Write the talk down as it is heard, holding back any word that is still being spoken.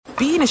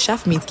being a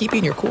chef means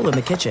keeping your cool in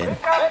the kitchen.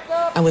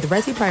 And with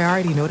Resi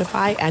Priority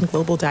Notify and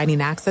Global Dining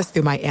Access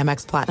through my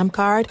Amex Platinum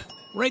card,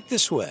 right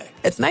this way.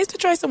 It's nice to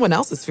try someone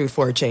else's food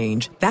for a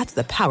change. That's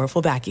the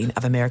powerful backing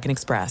of American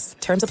Express.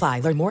 Terms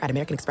apply. Learn more at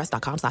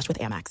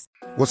americanexpress.com/withAmex.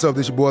 What's up?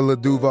 This your boy Lil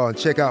Duval, and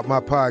check out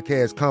my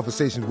podcast,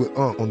 Conversations with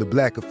Unc, on the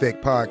Black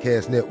Effect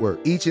Podcast Network.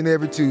 Each and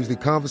every Tuesday,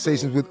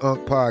 Conversations with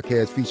Unc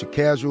podcast feature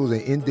casual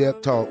and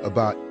in-depth talk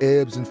about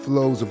ebbs and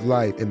flows of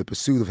life and the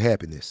pursuit of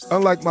happiness.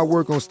 Unlike my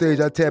work on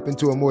stage, I tap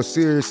into a more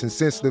serious and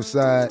sensitive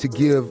side to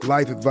give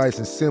life advice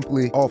and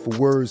simply offer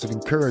words of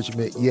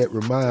encouragement, yet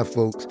remind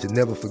folks to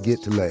never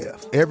forget to laugh.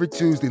 Every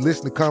Tuesday,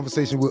 listen to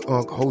Conversation with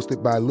Unc,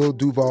 hosted by Lil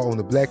Duval on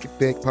the Black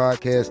Effect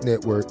Podcast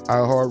Network,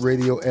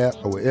 iHeartRadio app,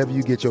 or wherever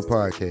you get your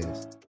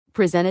podcasts.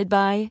 Presented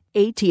by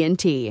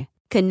AT&T.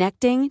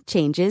 Connecting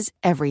changes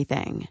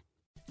everything.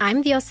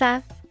 I'm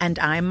Diosa. And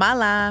I'm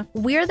Mala.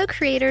 We're the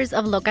creators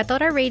of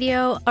Locatora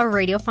Radio, a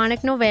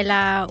radiophonic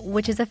novela,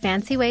 which is a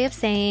fancy way of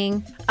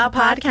saying a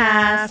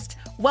podcast.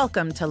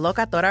 Welcome to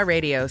Locatora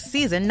Radio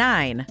Season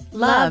 9.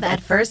 Love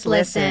at First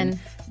Listen.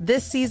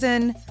 This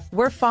season,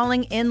 we're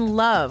falling in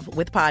love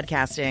with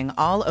podcasting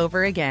all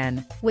over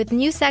again. With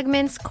new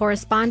segments,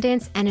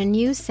 correspondence, and a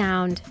new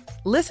sound.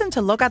 Listen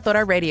to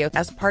Locatora Radio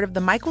as part of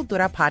the My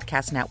Cultura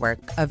Podcast Network.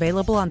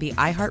 Available on the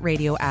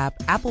iHeartRadio app,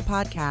 Apple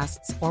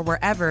Podcasts, or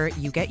wherever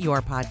you get your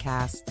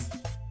podcasts.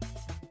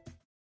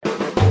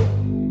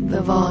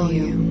 The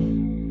Volume.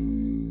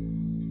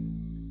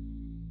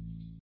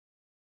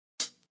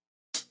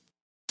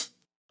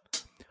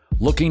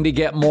 Looking to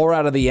get more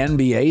out of the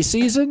NBA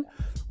season?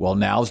 Well,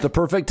 now's the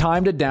perfect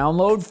time to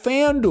download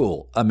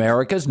FanDuel,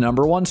 America's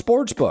 #1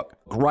 sportsbook.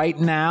 Right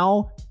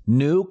now,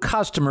 new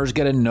customers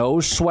get a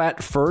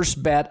no-sweat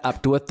first bet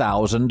up to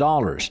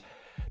 $1,000.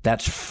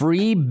 That's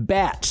free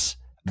bets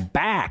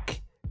back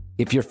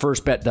if your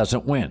first bet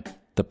doesn't win.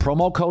 The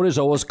promo code is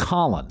always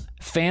Colin.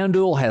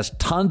 FanDuel has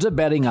tons of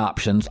betting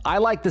options. I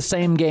like the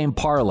same game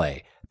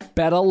parlay.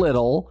 Bet a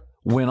little,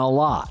 win a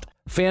lot.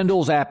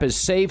 FanDuel's app is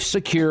safe,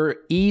 secure,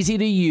 easy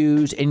to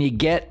use, and you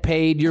get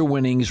paid your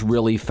winnings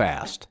really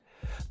fast.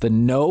 The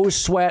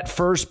no-sweat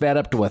first bet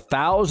up to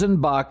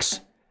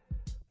 $1,000.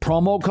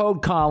 Promo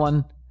code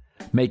Colin.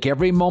 Make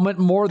every moment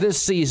more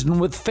this season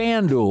with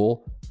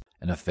FanDuel,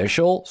 an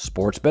official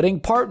sports betting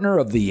partner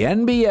of the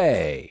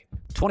NBA.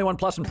 21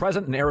 plus and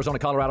present in Arizona,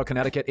 Colorado,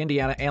 Connecticut,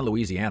 Indiana, and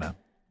Louisiana.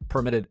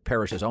 Permitted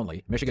parishes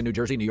only. Michigan, New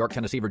Jersey, New York,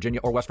 Tennessee, Virginia,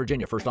 or West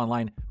Virginia. First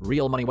online,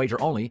 real money wager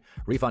only.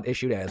 Refund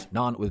issued as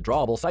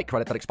non-withdrawable site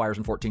credit that expires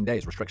in 14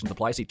 days. Restrictions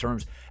apply. See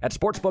terms at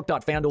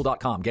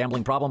sportsbook.fanduel.com.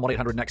 Gambling problem,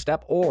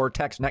 1-800-NEXT-STEP, or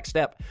text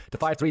NEXT-STEP to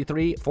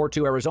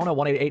 53342 Arizona,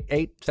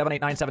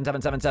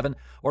 1-888-789-7777,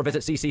 or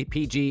visit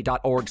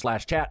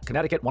ccpg.org/chat.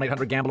 Connecticut,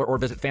 1-800-GAMBLER, or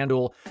visit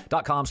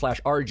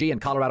fanduel.com/RG. In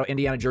Colorado,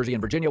 Indiana, Jersey,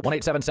 and Virginia,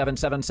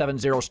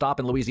 1-877-770-STOP.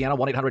 In Louisiana,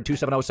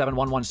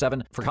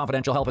 1-800-270-7117. For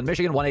confidential help in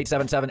Michigan,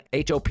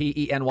 1-877-HOPENY,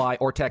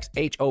 or text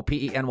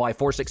HOPENY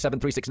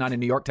 467-369 in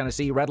New York,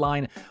 Tennessee. Red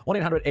line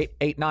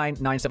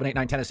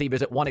 1-800-889-9789 Tennessee.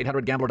 Visit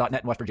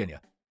 1-800-GAMBLER.net in West Virginia.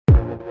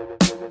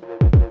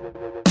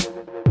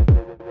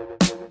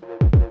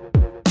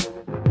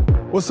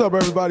 What's up,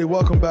 everybody?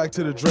 Welcome back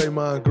to the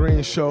Draymond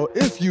Green Show.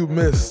 If you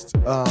missed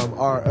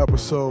our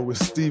episode with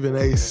Stephen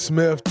A.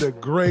 Smith, the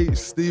great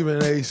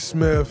Stephen A.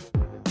 Smith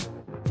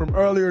from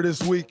earlier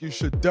this week, you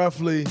should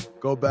definitely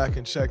go back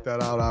and check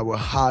that out. I would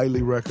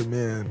highly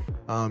recommend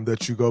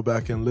that you go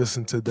back and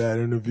listen to that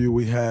interview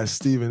we had.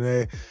 Stephen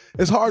A.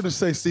 It's hard to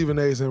say Stephen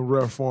A. is in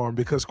rare form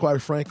because,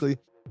 quite frankly,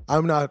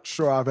 I'm not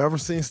sure I've ever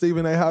seen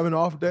Stephen A. have an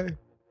off day.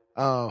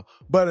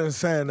 But in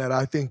saying that,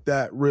 I think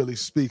that really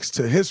speaks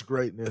to his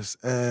greatness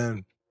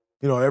and,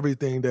 you know,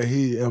 everything that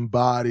he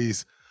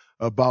embodies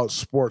about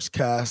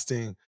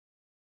sportscasting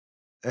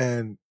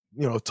and,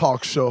 you know,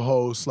 talk show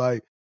hosts.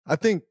 Like, I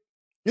think,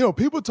 you know,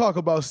 people talk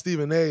about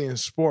Stephen A. in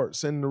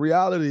sports, and the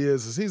reality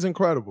is he's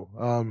incredible.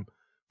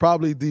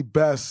 Probably the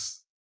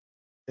best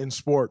in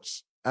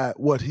sports at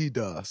what he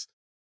does.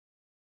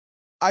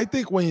 I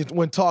think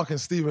when talking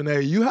Stephen A.,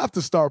 you have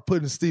to start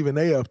putting Stephen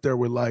A. up there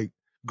with like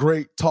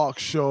great talk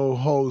show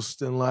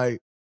hosts and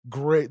like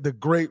the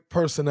great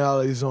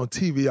personalities on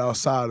TV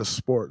outside of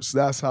sports.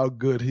 That's how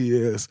good he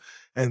is,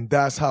 and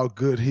that's how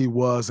good he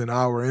was in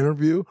our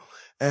interview.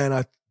 And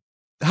I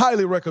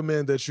highly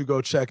recommend that you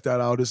go check that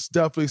out. It's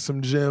definitely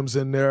some gems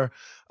in there.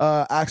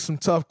 Ask some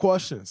tough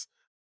questions.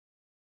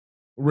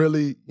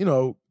 Really, you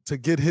know, to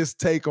get his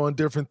take on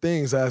different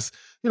things, as,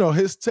 you know,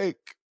 his take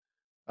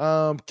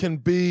can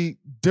be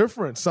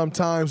different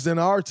sometimes than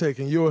our take.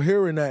 And you'll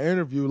hear in that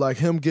interview, like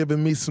him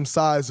giving me some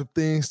sides of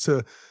things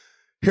to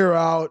hear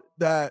out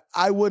that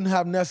I wouldn't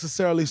have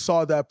necessarily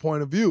saw that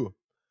point of view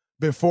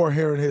before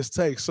hearing his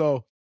take.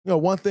 So, you know,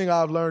 one thing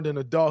I've learned in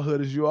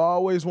adulthood is you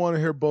always want to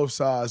hear both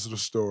sides of the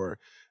story.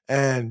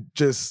 And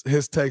just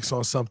his takes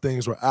on some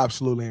things were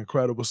absolutely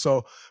incredible.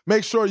 So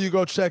make sure you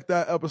go check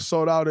that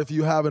episode out if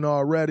you haven't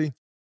already.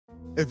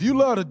 If you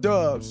love the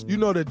Dubs, you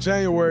know that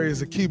January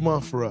is a key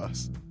month for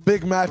us.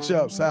 Big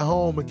matchups at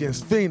home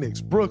against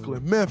Phoenix,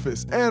 Brooklyn,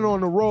 Memphis, and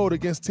on the road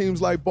against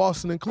teams like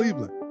Boston and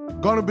Cleveland.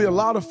 Going to be a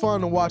lot of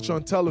fun to watch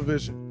on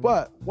television.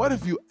 But what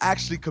if you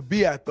actually could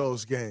be at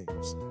those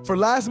games? For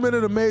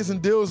last-minute amazing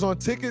deals on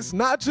tickets,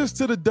 not just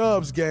to the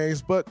Dubs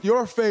games, but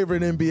your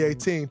favorite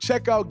NBA team,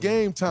 check out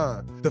Game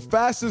Time, the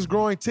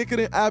fastest-growing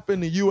ticketing app in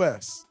the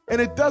U.S. And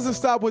it doesn't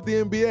stop with the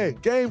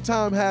NBA. Game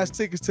Time has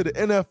tickets to the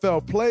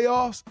NFL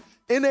playoffs,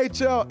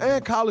 NHL,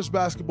 and college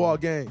basketball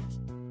games.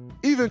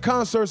 Even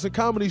concerts and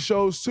comedy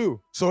shows, too.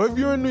 So if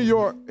you're in New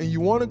York and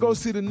you want to go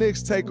see the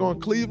Knicks take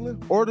on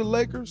Cleveland or the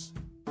Lakers,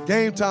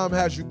 Game Time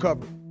has you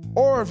covered.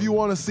 Or if you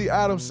want to see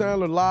Adam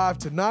Sandler live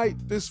tonight,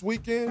 this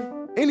weekend,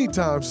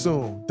 anytime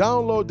soon,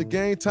 download the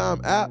Game Time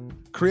app,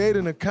 create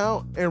an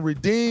account, and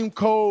redeem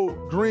code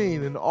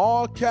GREEN in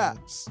all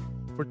caps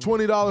for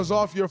 $20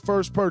 off your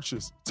first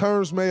purchase.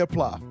 Terms may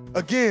apply.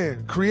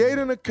 Again, create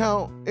an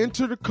account,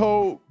 enter the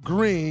code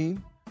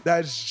GREEN,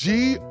 that's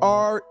GREEN,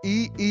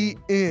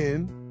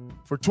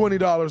 for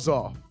 $20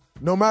 off.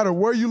 No matter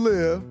where you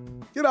live,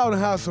 get out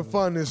and have some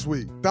fun this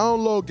week.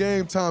 Download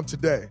Game Time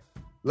today.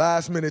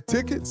 Last minute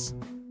tickets,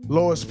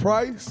 lowest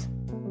price,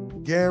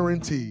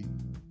 guaranteed.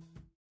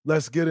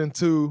 Let's get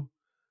into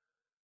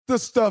the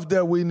stuff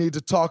that we need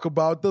to talk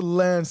about, the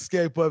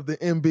landscape of the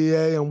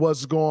NBA and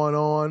what's going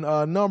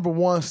on. Number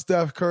one,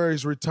 Steph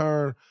Curry's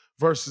return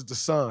versus the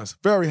Suns.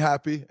 Very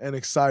happy and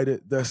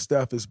excited that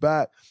Steph is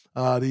back.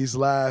 These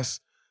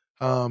last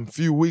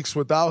few weeks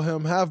without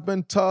him have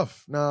been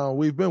tough. Now,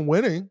 we've been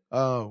winning,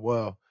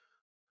 until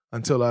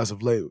as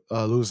of late,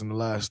 losing the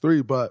last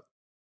three, but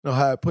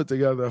had put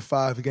together a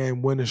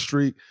 5-game winning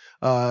streak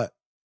at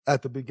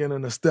the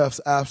beginning of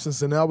Steph's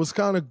absence, and that was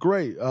kind of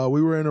great.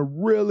 We were in a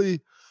really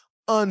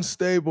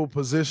unstable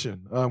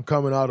position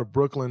coming out of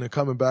Brooklyn and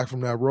coming back from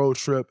that road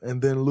trip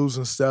and then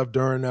losing Steph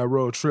during that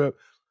road trip.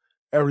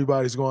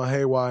 Everybody's going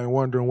haywire and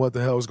wondering what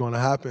the hell is going to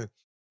happen.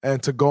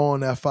 And to go on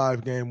that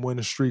 5-game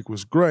winning streak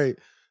was great.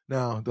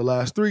 Now, the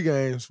last 3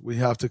 games, we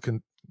have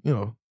to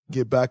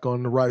get back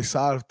on the right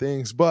side of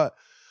things. But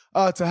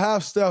to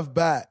have Steph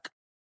back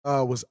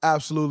was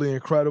absolutely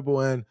incredible.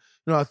 And,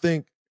 I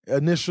think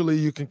initially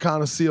you can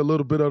kind of see a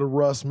little bit of the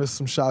rust, miss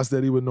some shots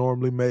that he would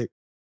normally make,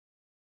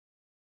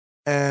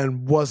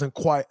 and wasn't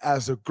quite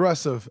as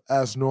aggressive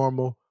as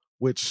normal,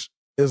 which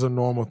is a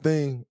normal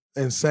thing.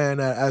 And saying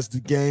that as the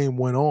game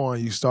went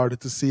on, you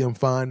started to see him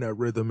find that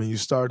rhythm and you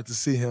started to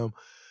see him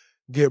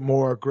get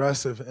more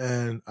aggressive.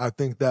 And I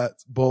think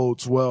that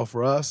bodes well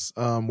for us.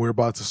 We're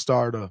about to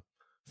start a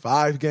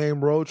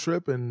 5-game road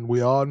trip, and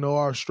we all know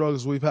our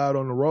struggles we've had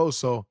on the road.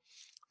 So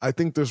I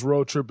think this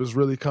road trip is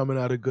really coming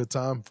at a good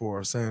time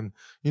for us. And,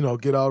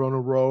 get out on the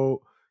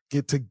road,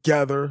 get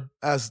together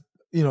as,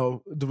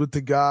 with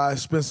the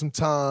guys, spend some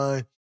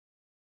time,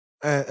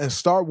 and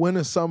start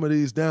winning some of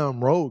these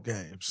damn road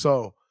games.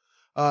 So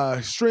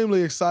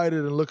extremely excited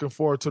and looking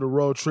forward to the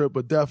road trip,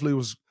 but definitely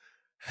was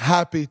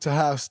happy to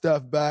have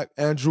Steph back.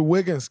 Andrew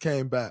Wiggins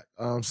came back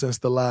since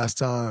the last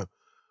time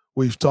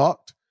we've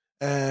talked.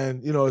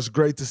 And, it's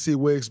great to see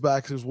Wiggs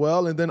back as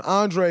well. And then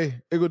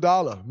Andre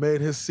Iguodala made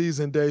his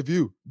season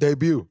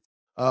debut,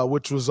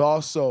 which was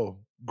also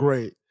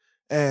great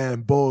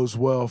and bodes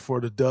well for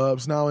the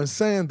Dubs. Now, in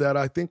saying that,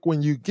 I think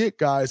when you get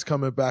guys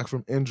coming back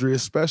from injury,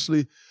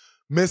 especially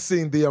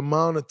missing the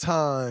amount of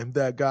time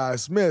that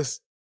guys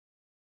missed,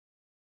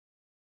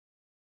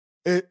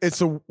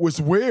 it's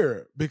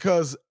weird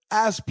because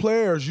as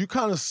players, you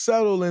kind of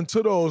settle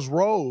into those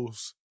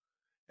roles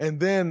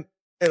and then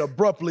it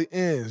abruptly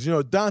ends.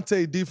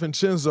 Dante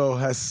DiVincenzo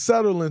has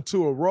settled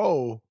into a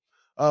role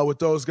with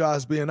those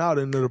guys being out,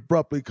 and it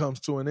abruptly comes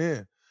to an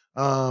end.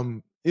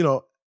 And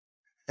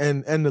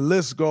the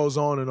list goes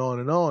on and on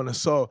and on. And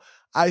so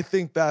I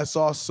think that's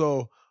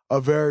also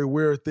a very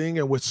weird thing.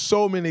 And with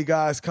so many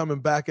guys coming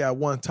back at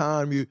one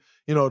time,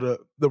 the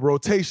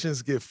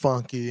rotations get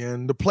funky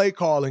and the play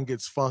calling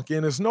gets funky,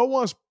 and it's no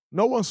one's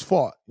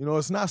fault.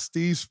 It's not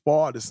Steve's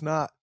fault. It's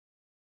not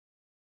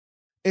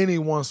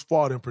anyone's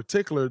fault in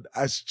particular.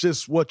 That's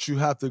just what you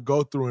have to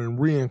go through in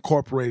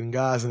reincorporating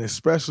guys, and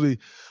especially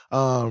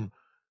so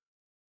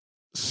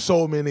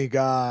many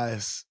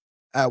guys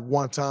at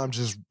one time,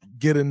 just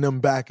getting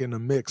them back in the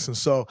mix. And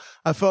so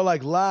I felt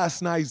like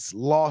last night's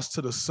loss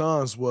to the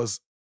Suns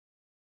was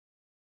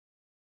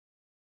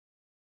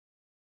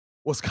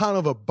kind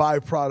of a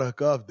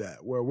byproduct of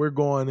that, where we're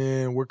going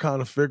in, we're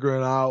kind of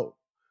figuring out,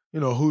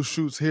 who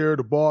shoots here,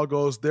 the ball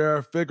goes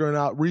there,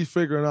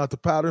 refiguring out the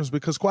patterns,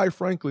 because quite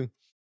frankly,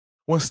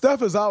 when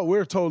Steph is out,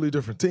 we're a totally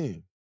different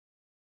team.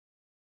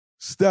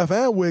 Steph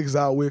and Wiggs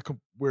out,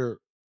 we're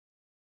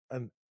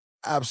an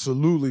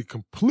absolutely,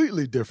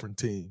 completely different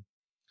team.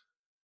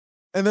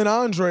 And then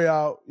Andre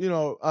out,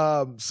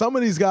 some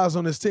of these guys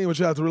on this team, which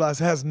you have to realize,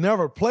 has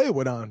never played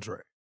with Andre.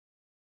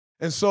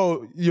 And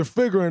so you're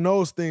figuring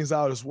those things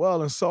out as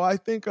well. And so I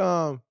think,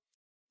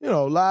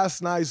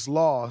 last night's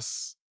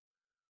loss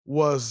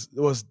was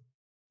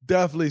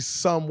definitely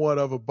somewhat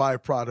of a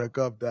byproduct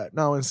of that.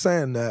 Now, in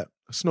saying that,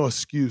 it's no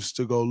excuse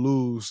to go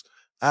lose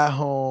at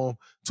home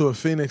to a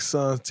Phoenix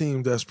Suns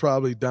team that's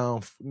probably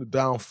down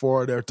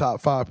 4 of their top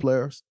 5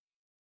 players.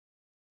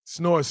 It's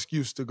no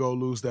excuse to go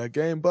lose that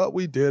game, but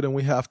we did, and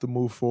we have to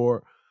move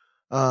forward.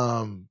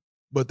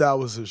 But that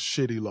was a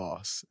shitty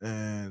loss.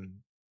 And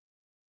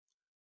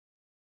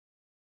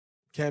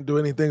can't do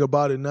anything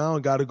about it now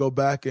and got to go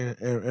back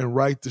and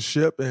right the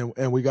ship,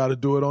 and we got to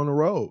do it on the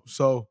road.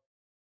 So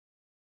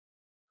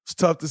it's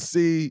tough to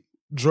see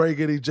Dre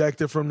get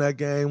ejected from that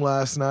game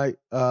last night.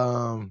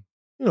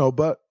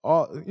 But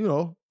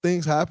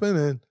things happen,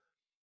 and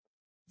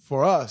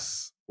for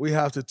us, we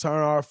have to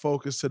turn our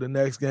focus to the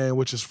next game,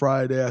 which is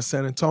Friday at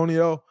San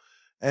Antonio.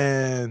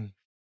 And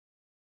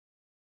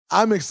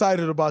I'm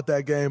excited about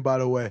that game, by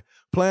the way.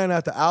 Playing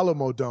at the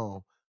Alamo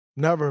Dome.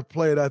 Never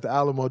played at the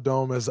Alamo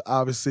Dome, as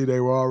obviously they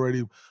were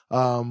already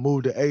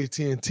moved to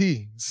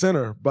AT&T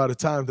Center by the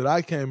time that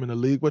I came in the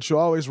league. But you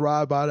always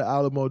ride by the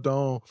Alamo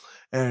Dome,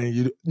 and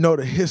you know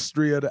the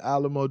history of the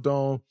Alamo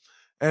Dome.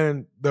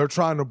 And they're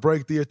trying to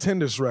break the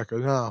attendance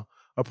record. Now,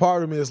 a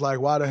part of me is like,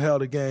 why the hell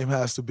the game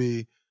has to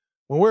be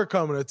when we're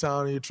coming to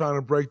town and you're trying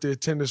to break the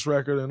attendance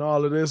record and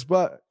all of this?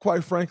 But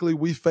quite frankly,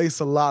 we face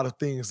a lot of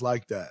things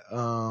like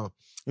that.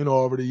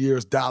 Over the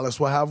years, Dallas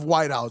will have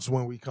whiteouts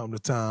when we come to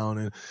town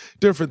and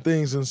different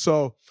things. And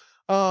so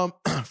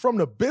from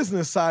the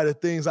business side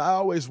of things, I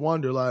always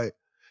wonder, like,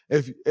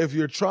 if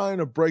you're trying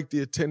to break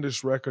the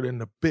attendance record in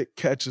the big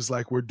catches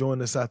like we're doing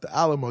this at the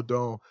Alamo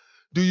Dome,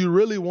 do you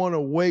really want to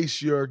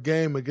waste your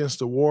game against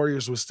the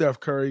Warriors with Steph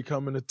Curry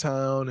coming to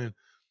town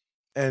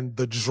and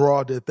the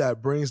draw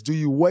that brings? Do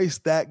you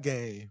waste that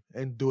game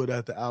and do it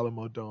at the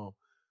Alamo Dome?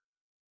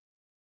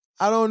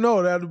 I don't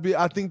know.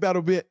 I think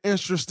that'll be an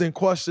interesting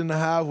question to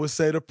have with,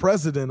 say, the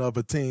president of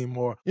a team,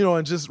 or,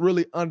 and just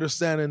really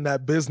understanding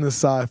that business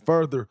side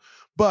further.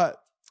 But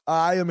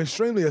I am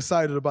extremely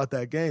excited about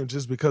that game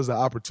just because of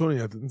the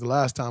opportunity. I think the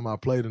last time I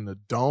played in the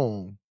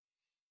Dome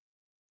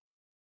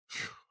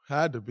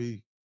had to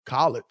be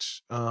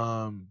college.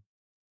 I'm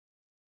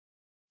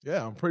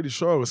pretty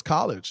sure it was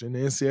college in the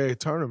NCAA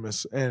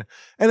tournaments. And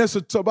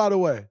so by the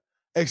way,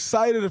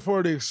 excited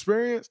for the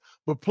experience,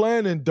 but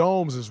playing in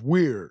domes is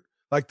weird.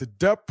 Like the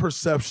depth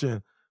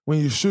perception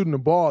when you're shooting the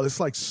ball, it's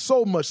like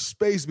so much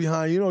space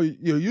behind. You're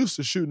used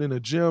to shooting in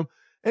a gym,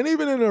 and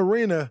even in an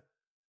arena,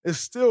 it's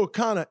still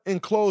kind of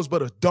enclosed.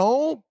 But a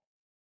dome,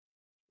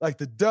 like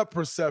the depth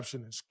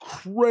perception is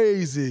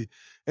crazy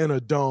in a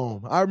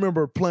dome. I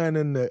remember playing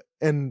in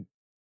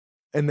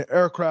the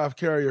Aircraft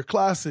Carrier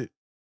Classic,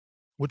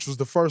 which was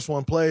the first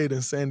one played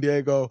in San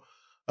Diego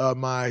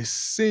my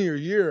senior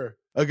year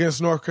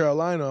against North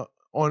Carolina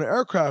on an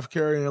aircraft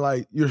carrier, and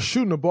like you're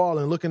shooting the ball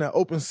and looking at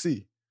open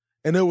sea.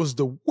 And it was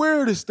the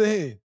weirdest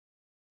thing.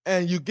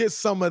 And you get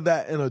some of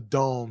that in a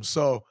dome.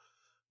 So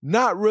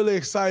not really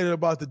excited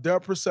about the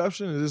depth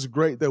perception. It is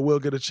great that we'll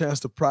get a chance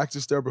to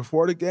practice there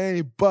before the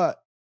game,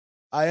 but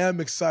I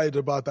am excited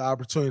about the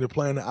opportunity to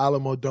play in the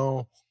Alamo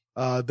Dome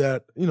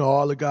that,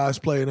 all the guys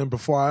played in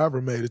before I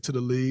ever made it to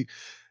the league.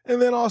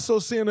 And then also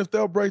seeing if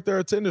they'll break their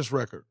attendance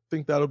record. I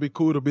think that'll be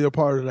cool to be a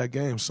part of that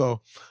game.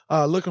 So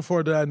looking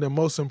forward to that. And then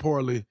most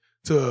importantly,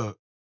 to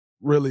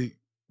really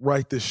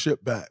right this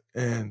ship back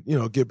and,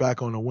 get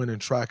back on the winning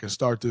track and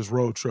start this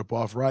road trip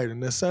off right.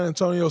 And the San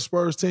Antonio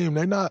Spurs team,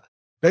 they're not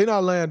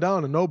laying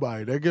down to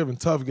nobody. They're giving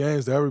tough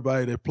games to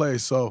everybody they play.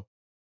 So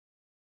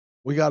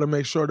we got to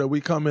make sure that we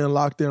come in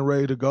locked in,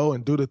 ready to go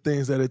and do the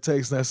things that it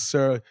takes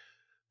necessarily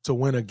to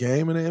win a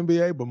game in the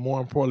NBA, but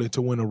more importantly,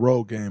 to win a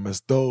road game,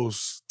 as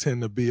those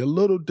tend to be a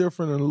little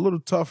different and a little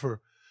tougher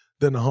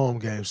than the home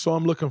game. So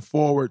I'm looking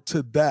forward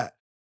to that.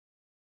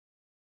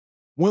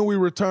 When we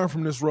return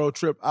from this road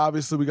trip,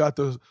 obviously we got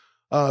the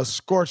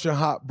scorching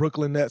hot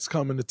Brooklyn Nets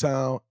coming to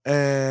town,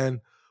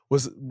 and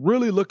was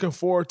really looking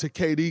forward to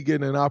KD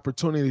getting an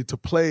opportunity to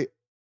play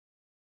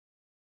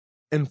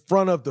in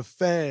front of the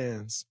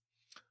fans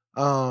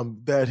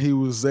that he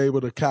was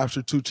able to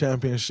capture 2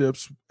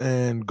 championships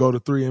and go to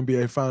 3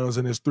 NBA finals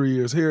in his 3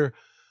 years here.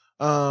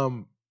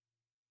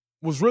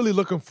 Was really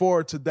looking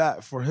forward to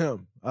that for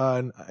him.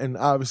 And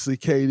obviously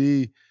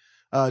KD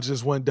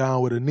just went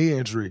down with a knee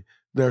injury.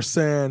 They're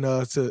saying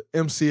it's an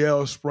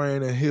MCL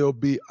sprain and he'll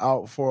be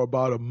out for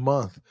about a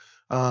month.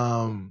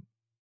 I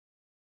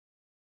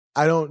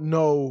don't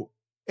know.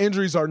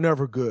 Injuries are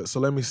never good.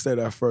 So let me say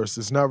that first.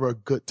 It's never a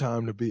good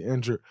time to be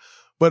injured.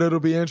 But it'll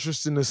be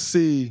interesting to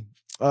see,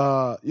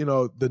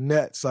 the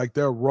Nets, like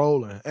they're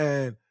rolling.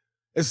 And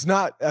it's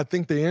not, I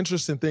think the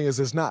interesting thing is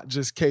it's not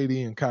just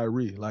KD and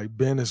Kyrie. Like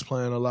Ben is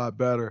playing a lot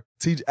better.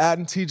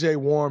 Adding TJ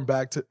Warren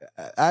to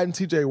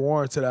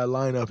that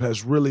lineup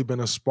has really been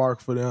a spark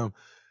for them.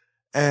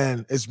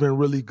 And it's been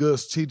really good.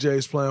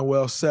 TJ's playing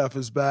well. Steph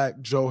is back.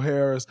 Joe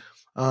Harris.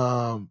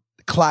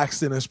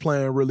 Claxton is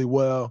playing really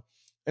well.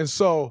 And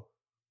so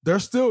they're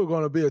still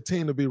going to be a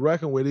team to be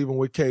reckoned with, even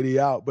with KD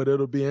out. But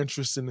it'll be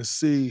interesting to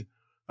see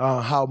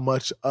how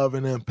much of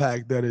an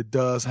impact that it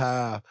does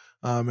have.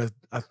 I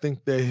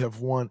think they have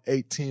won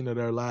 18 of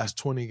their last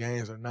 20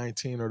 games or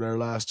 19 of their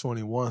last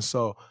 21.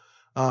 So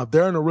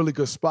they're in a really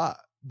good spot.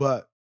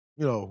 But,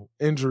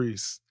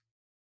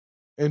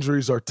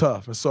 injuries are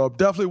tough. And so I'm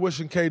definitely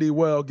wishing KD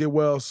well. Get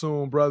well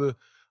soon, brother.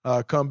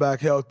 Come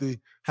back healthy,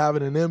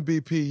 having an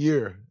MVP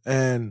year.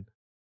 And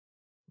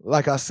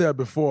like I said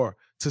before,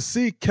 to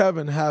see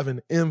Kevin have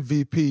an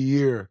MVP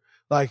year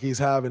like he's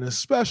having is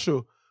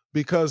special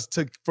because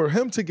for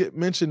him to get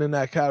mentioned in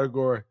that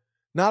category,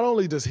 not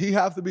only does he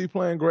have to be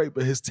playing great,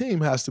 but his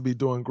team has to be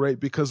doing great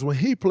because when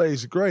he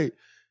plays great,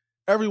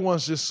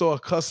 everyone's just so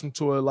accustomed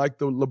to it, like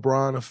the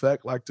LeBron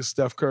effect, like the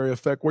Steph Curry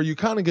effect, where you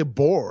kind of get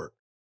bored.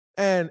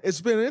 And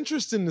it's been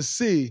interesting to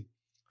see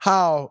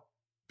how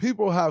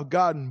people have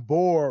gotten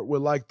bored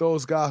with like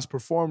those guys'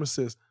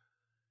 performances.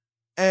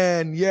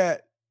 And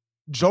yet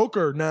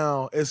Joker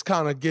now is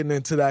kind of getting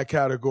into that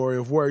category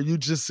of where you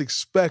just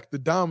expect the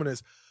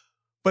dominance.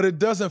 But it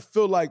doesn't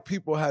feel like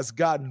people has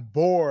gotten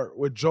bored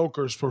with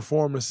Joker's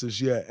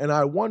performances yet. And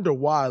I wonder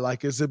why.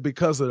 Like, is it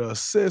because of the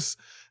assists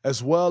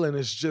as well and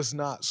it's just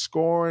not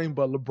scoring?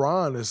 But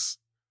LeBron is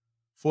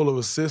full of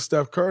assists.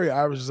 Steph Curry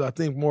averages, I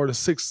think, more than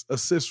 6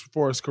 assists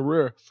for his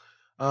career.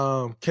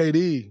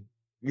 KD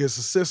gets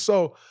assists.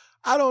 So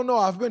I don't know.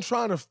 I've been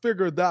trying to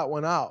figure that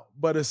one out.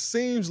 But it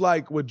seems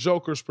like with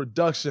Joker's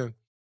production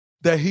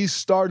that he's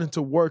starting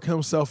to work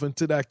himself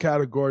into that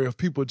category of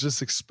people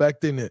just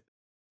expecting it.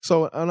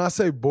 So, and I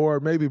say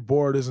bored, maybe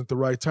bored isn't the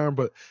right term,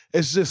 but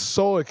it's just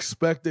so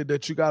expected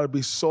that you got to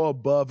be so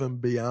above and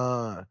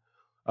beyond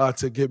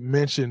to get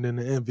mentioned in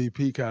the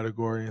MVP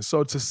category. And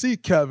so to see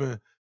Kevin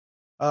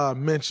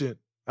mentioned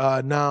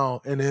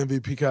now in the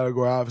MVP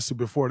category, obviously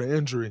before the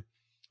injury,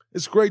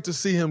 it's great to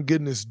see him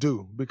getting his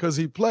due because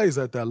he plays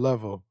at that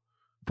level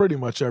pretty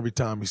much every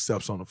time he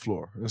steps on the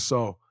floor. And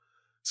so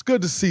it's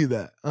good to see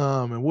that.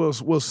 And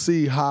we'll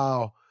see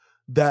how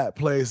that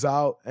plays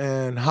out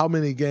and how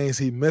many games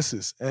he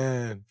misses.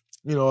 And,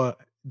 you know,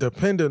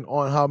 depending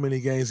on how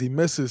many games he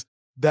misses,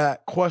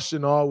 that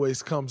question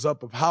always comes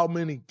up of how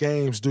many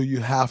games do you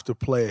have to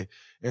play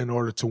in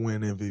order to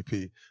win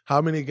MVP?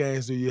 How many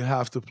games do you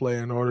have to play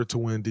in order to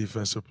win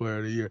Defensive Player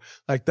of the Year?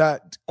 Like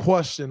that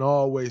question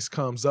always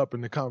comes up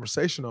and the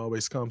conversation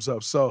always comes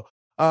up. So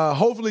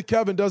hopefully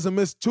Kevin doesn't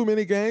miss too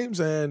many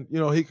games and, you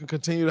know, he can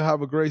continue to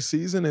have a great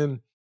season. And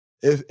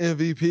if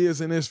MVP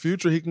is in his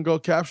future, he can go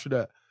capture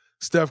that.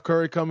 Steph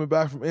Curry coming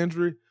back from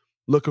injury.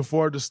 Looking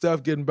forward to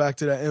Steph getting back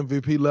to that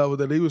MVP level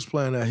that he was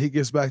playing at. He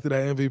gets back to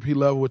that MVP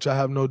level, which I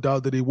have no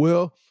doubt that he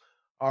will.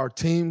 Our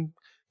team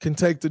can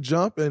take the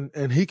jump,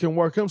 and he can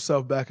work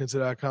himself back into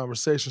that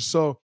conversation.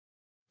 So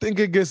I think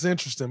it gets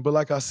interesting. But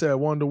like I said, I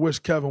wanted to wish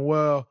Kevin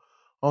well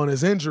on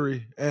his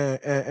injury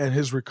and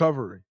his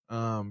recovery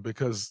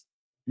because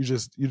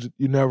you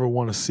never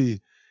want to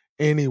see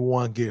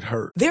anyone get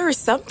hurt. There are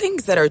some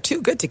things that are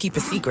too good to keep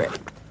a secret.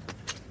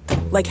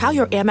 Like how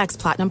your Amex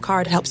Platinum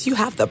card helps you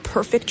have the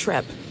perfect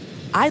trip.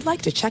 I'd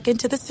like to check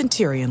into the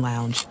Centurion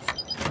Lounge.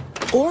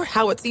 Or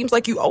how it seems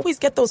like you always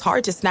get those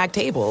hard-to-snag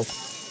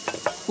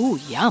tables. Ooh,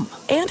 yum.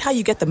 And how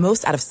you get the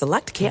most out of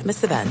select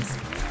can't-miss events.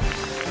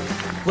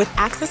 With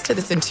access to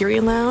the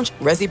Centurion Lounge,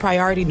 Resi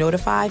Priority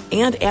Notified,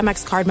 and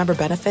Amex card member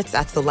benefits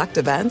at select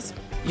events,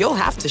 you'll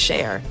have to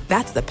share.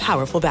 That's the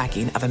powerful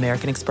backing of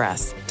American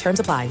Express. Terms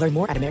apply. Learn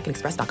more at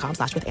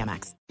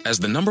americanexpress.com/withAmex. As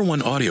the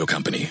 #1 audio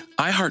company,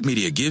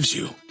 iHeartMedia gives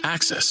you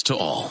access to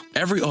all.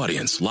 Every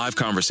audience, live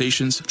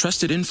conversations,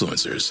 trusted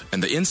influencers,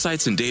 and the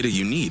insights and data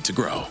you need to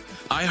grow.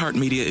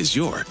 iHeartMedia is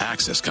your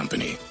access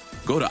company.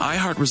 Go to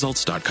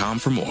iHeartResults.com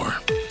for more.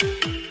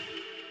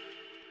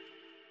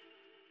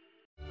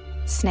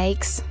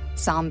 Snakes,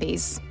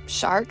 zombies,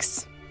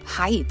 sharks,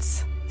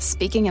 heights,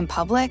 speaking in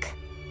public.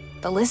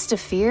 The list of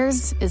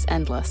fears is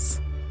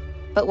endless.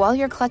 But while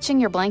you're clutching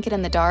your blanket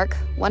in the dark,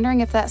 wondering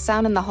if that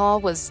sound in the hall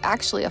was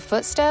actually a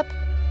footstep,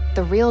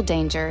 the real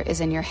danger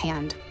is in your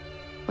hand,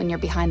 when you're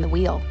behind the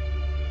wheel.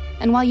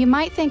 And while you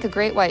might think a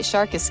great white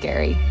shark is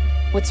scary,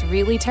 what's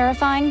really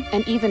terrifying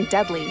and even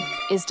deadly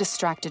is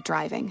distracted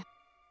driving.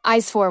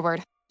 Eyes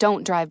forward,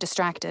 don't drive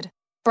distracted.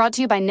 Brought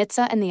to you by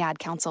NHTSA and the Ad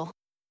Council.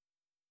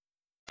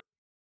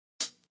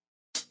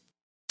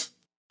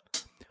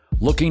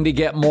 Looking to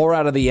get more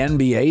out of the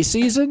NBA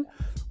season?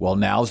 Well,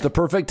 now's the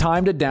perfect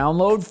time to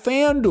download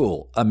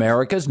FanDuel,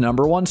 America's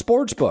 #1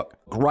 sportsbook.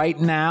 Right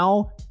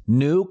now,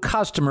 new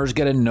customers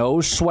get a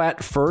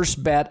no-sweat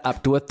first bet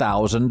up to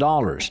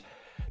 $1,000.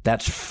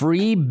 That's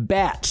free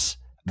bets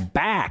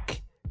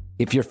back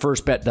if your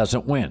first bet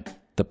doesn't win.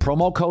 The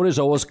promo code is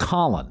always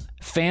Colin.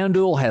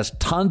 FanDuel has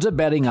tons of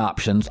betting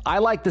options. I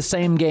like the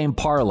same game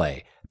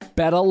parlay.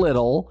 Bet a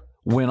little,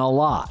 win a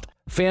lot.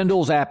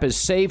 FanDuel's app is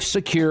safe,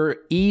 secure,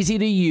 easy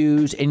to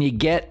use, and you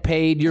get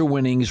paid your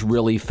winnings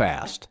really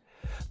fast.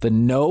 The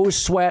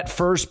no-sweat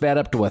first bet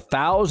up to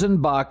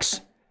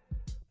 $1,000.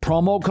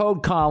 Promo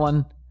code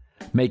Colin.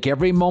 Make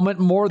every moment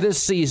more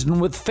this season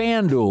with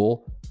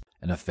FanDuel,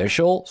 an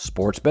official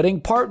sports betting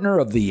partner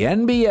of the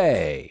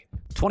NBA.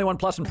 21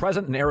 plus and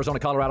present in Arizona,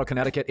 Colorado,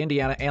 Connecticut,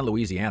 Indiana, and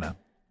Louisiana.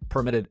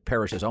 permitted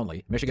parishes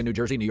only. Michigan, New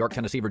Jersey, New York,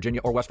 Tennessee, Virginia,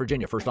 or West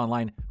Virginia. First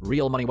online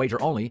real money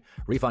wager only.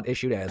 Refund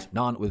issued as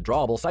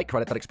non-withdrawable site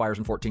credit that expires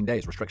in 14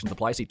 days. Restrictions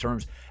apply. See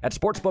terms at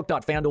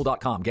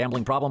sportsbook.fanduel.com.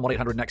 Gambling problem?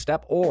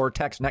 1-800-NEXT-STEP or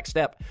text NEXT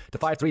STEP to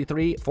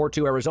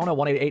 533-42 Arizona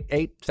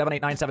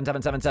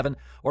 1-888-789-7777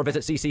 or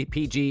visit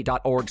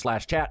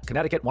ccpg.org/chat.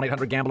 Connecticut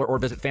 1-800-GAMBLER or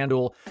visit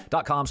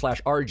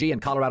fanduel.com/RG. In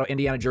Colorado,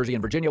 Indiana, Jersey,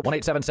 and Virginia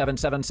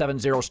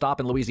 1-877-770-STOP.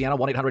 In Louisiana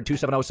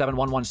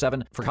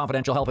 1-800-270-7117. For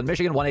confidential help in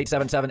Michigan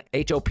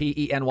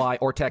 1-877-HOPENY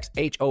or text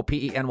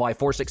HOPENY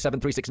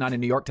 467-369.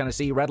 In New York,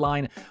 Tennessee, Red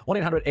Line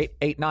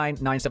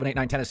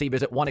 1-800-889-9789. Tennessee.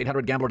 Visit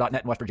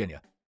 1-800-GAMBLER.net in West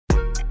Virginia.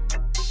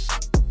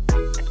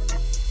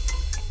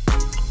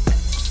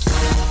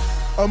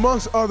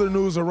 Amongst other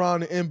news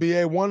around the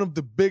NBA, one of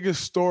the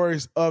biggest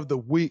stories of the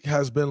week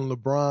has been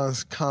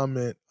LeBron's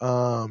comment.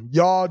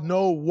 Y'all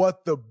know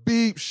what the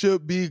beep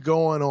should be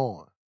going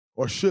on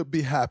or should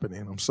be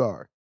happening. I'm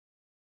sorry.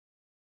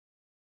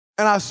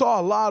 And I saw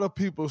a lot of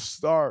people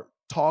start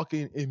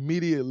talking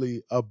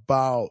immediately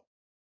about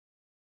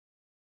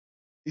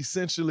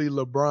essentially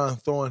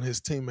LeBron throwing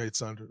his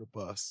teammates under the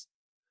bus.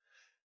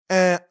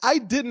 And I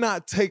did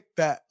not take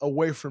that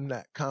away from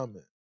that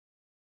comment.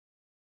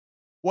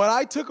 What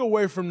I took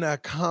away from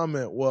that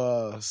comment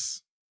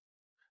was,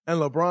 and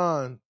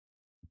LeBron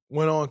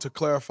went on to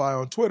clarify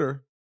on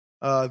Twitter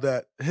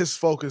that his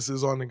focus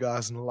is on the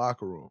guys in the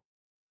locker room.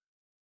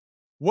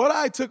 What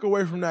I took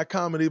away from that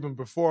comment, even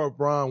before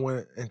LeBron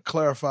went and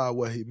clarified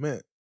what he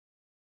meant,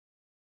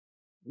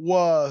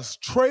 was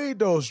trade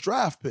those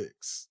draft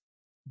picks,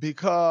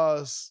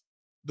 because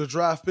the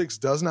draft picks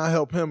does not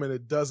help him and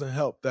it doesn't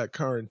help that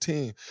current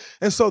team.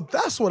 And so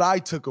that's what I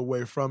took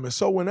away from it.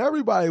 So when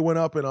everybody went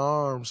up in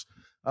arms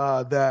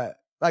that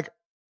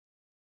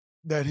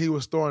he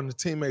was throwing the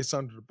teammates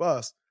under the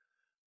bus,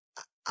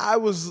 I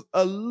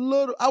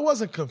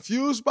wasn't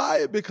confused by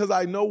it because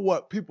I know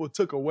what people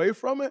took away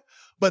from it,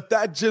 but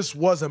that just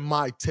wasn't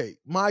my take.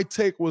 My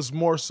take was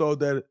more so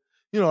that,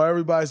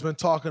 everybody's been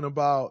talking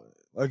about,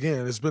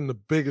 again, it's been the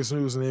biggest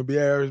news in the NBA.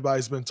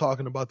 Everybody's been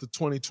talking about the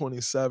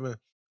 2027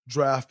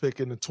 draft pick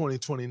and the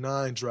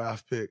 2029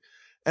 draft pick.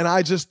 And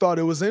I just thought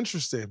it was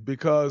interesting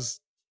because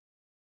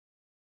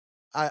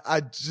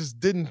I just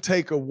didn't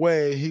take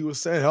away, he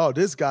was saying, oh,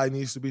 this guy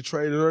needs to be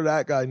traded or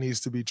that guy needs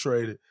to be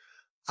traded.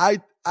 I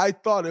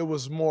thought it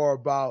was more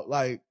about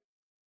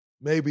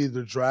maybe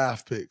the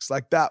draft picks.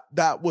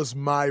 That was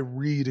my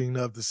reading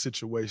of the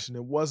situation.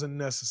 It wasn't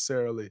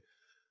necessarily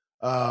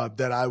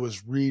that I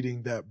was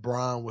reading that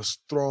Bron was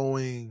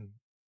throwing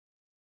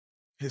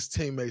his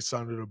teammates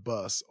under the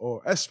bus,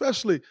 or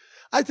especially,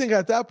 I think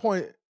at that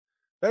point,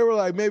 they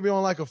were maybe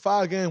on a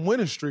 5-game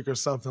winning streak or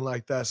something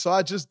like that. So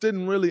I just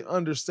didn't really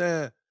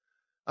understand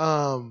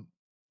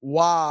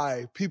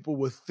why people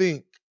would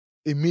think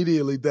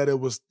immediately that it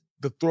was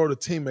the throw the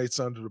teammates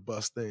under the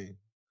bus thing.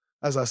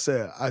 As I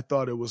said, I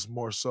thought it was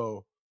more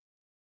so,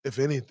 if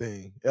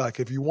anything,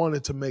 if you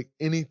wanted to make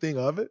anything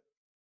of it,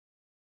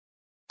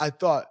 I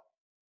thought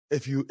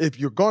if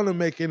you're going to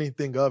make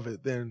anything of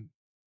it, then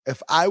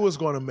if I was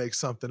going to make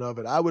something of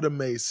it, I would have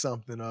made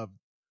something of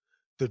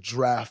the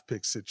draft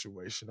pick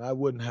situation. I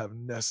wouldn't have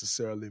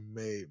necessarily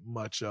made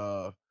much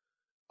of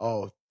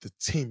the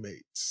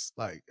teammates,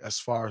 as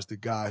far as the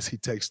guys he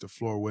takes the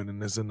floor with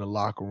and is in the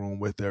locker room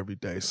with every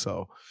day.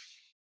 So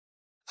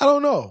I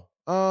don't know.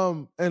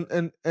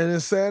 And in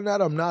saying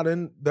that, I'm not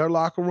in their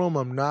locker room.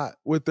 I'm not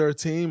with their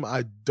team.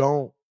 I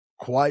don't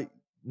quite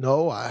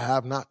know. I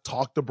have not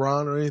talked to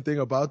Bron or anything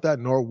about that,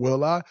 nor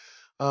will I,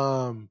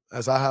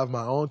 as I have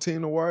my own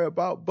team to worry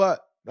about.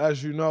 But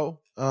as you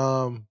know,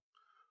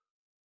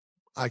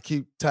 I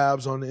keep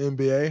tabs on the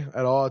NBA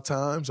at all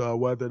times,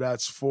 whether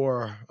that's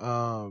for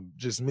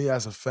just me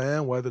as a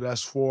fan, whether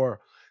that's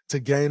to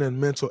gain a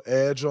mental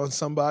edge on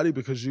somebody,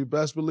 because you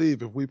best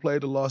believe if we play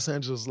the Los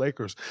Angeles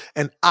Lakers,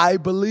 and I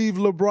believe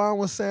LeBron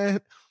was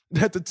saying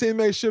that the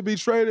teammates should be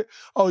traded,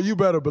 oh, you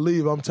better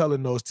believe I'm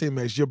telling those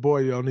teammates, your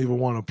boy don't even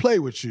want to play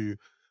with you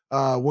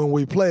when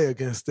we play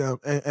against them,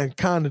 and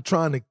kind of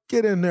trying to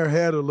get in their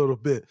head a little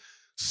bit.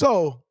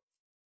 So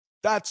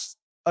that's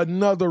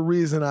another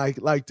reason I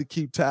like to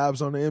keep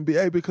tabs on the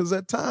NBA, because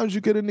at times you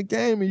get in the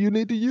game and you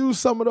need to use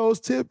some of those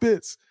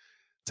tidbits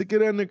to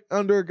get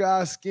under a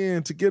guy's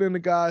skin, to get in the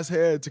guy's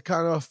head, to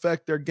kind of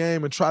affect their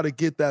game and try to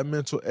get that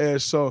mental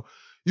edge. So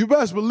you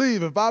best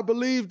believe, if I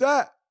believe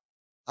that,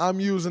 I'm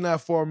using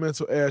that for a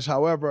mental edge.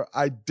 However,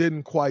 I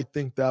didn't quite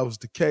think that was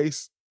the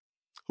case.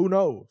 Who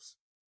knows?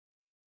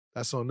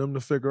 That's on them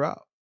to figure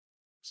out.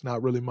 It's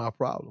not really my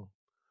problem.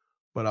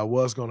 But I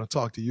was going to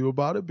talk to you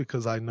about it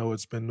because I know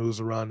it's been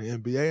news around the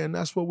NBA, and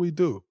that's what we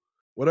do.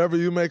 Whatever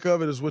you make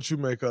of it is what you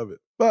make of it.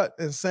 But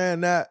in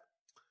saying that,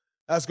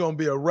 that's going to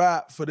be a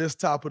wrap for this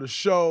top of the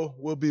show.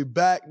 We'll be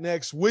back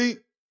next week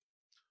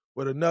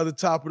with another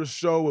top of the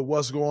show with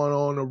what's going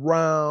on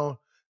around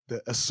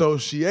the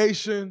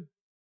association.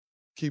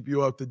 Keep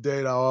you up to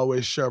date. I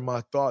always share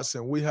my thoughts,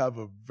 and we have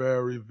a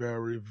very,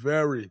 very,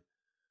 very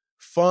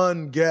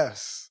fun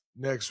guest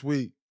next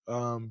week.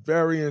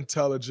 Very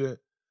intelligent,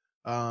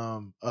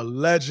 a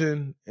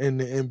legend in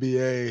the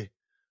NBA,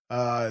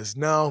 is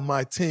now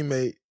my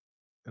teammate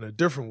in a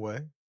different way.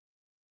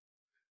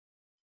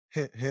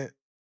 Hint, hint.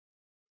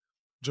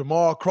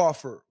 Jamal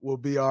Crawford will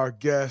be our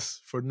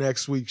guest for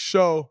next week's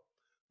show.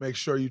 Make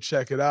sure you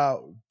check it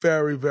out.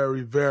 Very,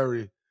 very,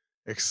 very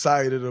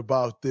excited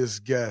about this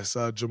guest.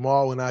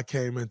 Jamal, when I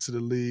came into the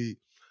league,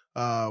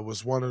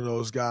 was one of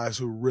those guys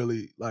who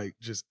really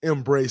just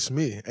embraced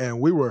me. And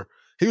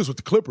he was with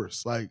the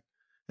Clippers. And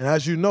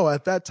as you know,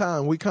 at that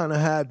time, we kind of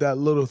had that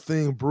little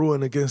thing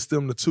brewing against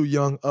them, the two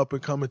young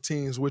up-and-coming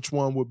teams, which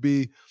one would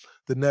be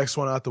the next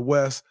one out the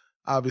West.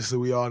 Obviously,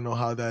 we all know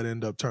how that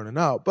ended up turning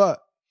out.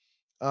 But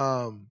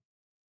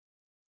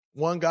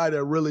one guy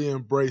that really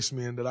embraced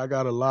me and that I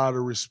got a lot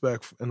of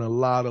respect and a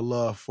lot of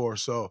love for.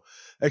 So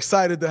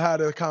excited to have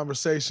that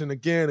conversation.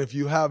 Again, if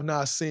you have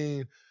not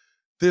seen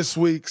this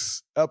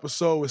week's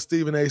episode with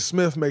Stephen A.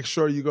 Smith, make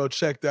sure you go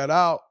check that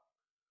out.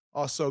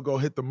 Also, go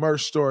hit the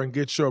merch store and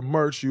get your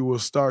merch. You will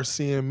start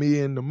seeing me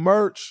in the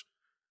merch.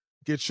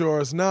 Get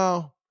yours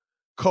now.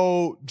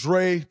 Code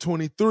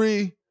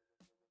DRE23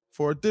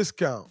 for a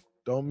discount.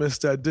 Don't miss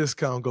that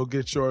discount. Go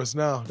get yours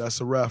now. That's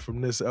a wrap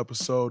from this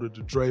episode of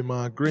the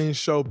Draymond Green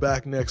Show.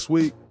 Back next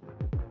week.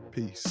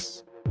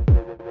 Peace.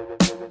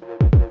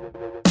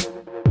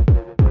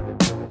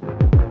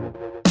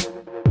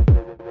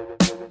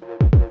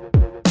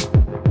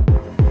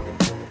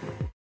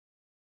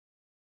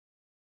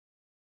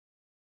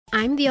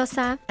 I'm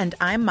Diosa. And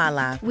I'm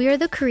Mala. We are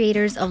the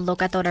creators of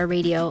Locatora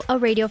Radio, a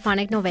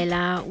radiophonic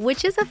novela,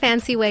 which is a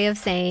fancy way of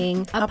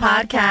saying a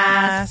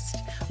podcast.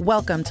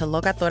 Welcome to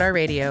Locatora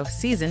Radio,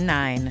 Season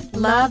 9.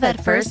 Love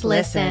at first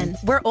listen.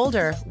 We're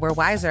older, we're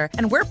wiser,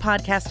 and we're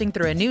podcasting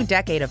through a new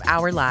decade of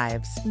our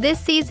lives. This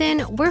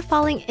season, we're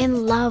falling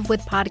in love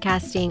with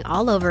podcasting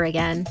all over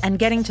again. And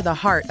getting to the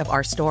heart of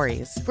our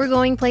stories. We're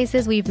going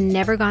places we've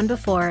never gone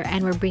before,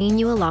 and we're bringing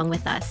you along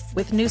with us.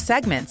 With new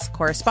segments,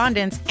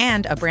 correspondence,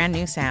 and a brand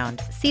new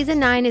sound. Season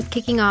 9 is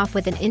kicking off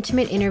with an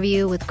intimate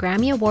interview with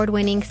Grammy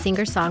Award-winning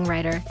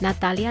singer-songwriter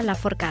Natalia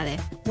Lafourcade.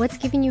 What's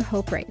giving you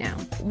hope right now?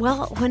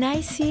 Well, when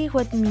I see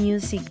what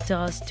music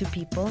does to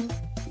people,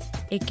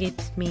 it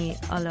gives me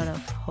a lot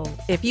of hope.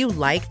 If you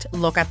liked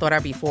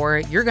Locatora before,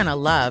 you're going to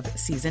love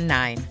Season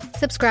 9.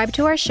 Subscribe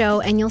to our show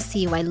and you'll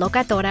see why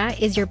Locatora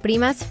is your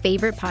prima's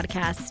favorite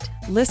podcast.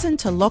 Listen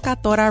to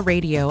Locatora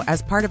Radio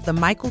as part of the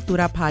My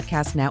Cultura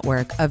Podcast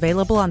Network,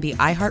 available on the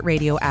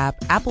iHeartRadio app,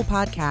 Apple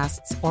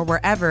Podcasts, or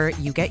wherever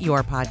you get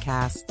your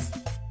podcasts.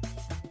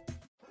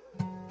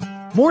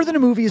 More Than a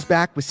Movie is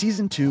back with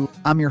Season 2.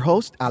 I'm your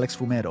host, Alex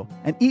Fumero,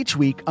 and each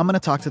week I'm going to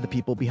talk to the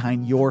people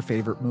behind your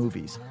favorite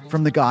movies.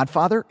 From The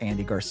Godfather,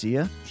 Andy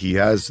Garcia. He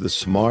has the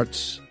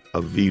smarts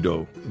of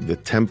Vito, the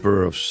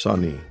temper of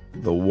Sonny,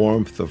 the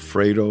warmth of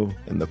Fredo,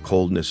 and the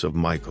coldness of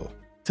Michael.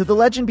 To the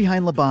legend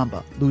behind La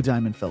Bamba, Lou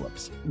Diamond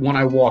Phillips. When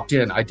I walked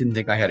in, I didn't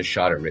think I had a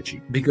shot at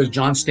Richie because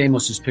John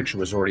Stamos' picture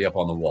was already up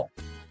on the wall.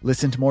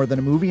 Listen to More Than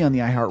a Movie on the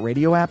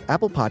iHeartRadio app,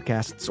 Apple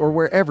Podcasts, or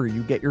wherever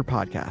you get your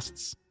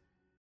podcasts.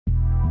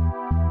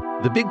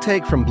 The Big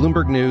Take from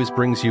Bloomberg News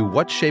brings you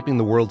what's shaping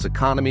the world's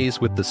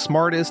economies with the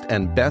smartest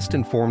and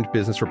best-informed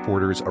business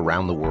reporters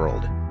around the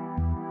world.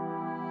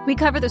 We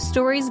cover the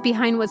stories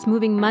behind what's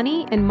moving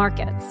money and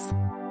markets,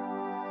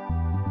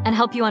 and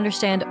help you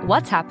understand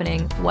what's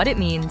happening, what it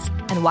means,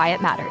 and why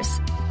it matters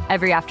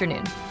every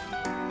afternoon.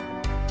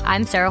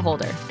 I'm Sarah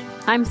Holder.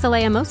 I'm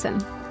Saleha Mohsen.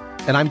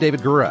 And I'm David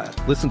Gura.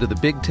 Listen to The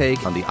Big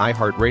Take on the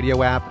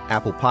iHeartRadio app,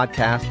 Apple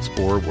Podcasts,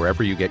 or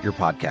wherever you get your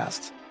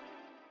podcasts.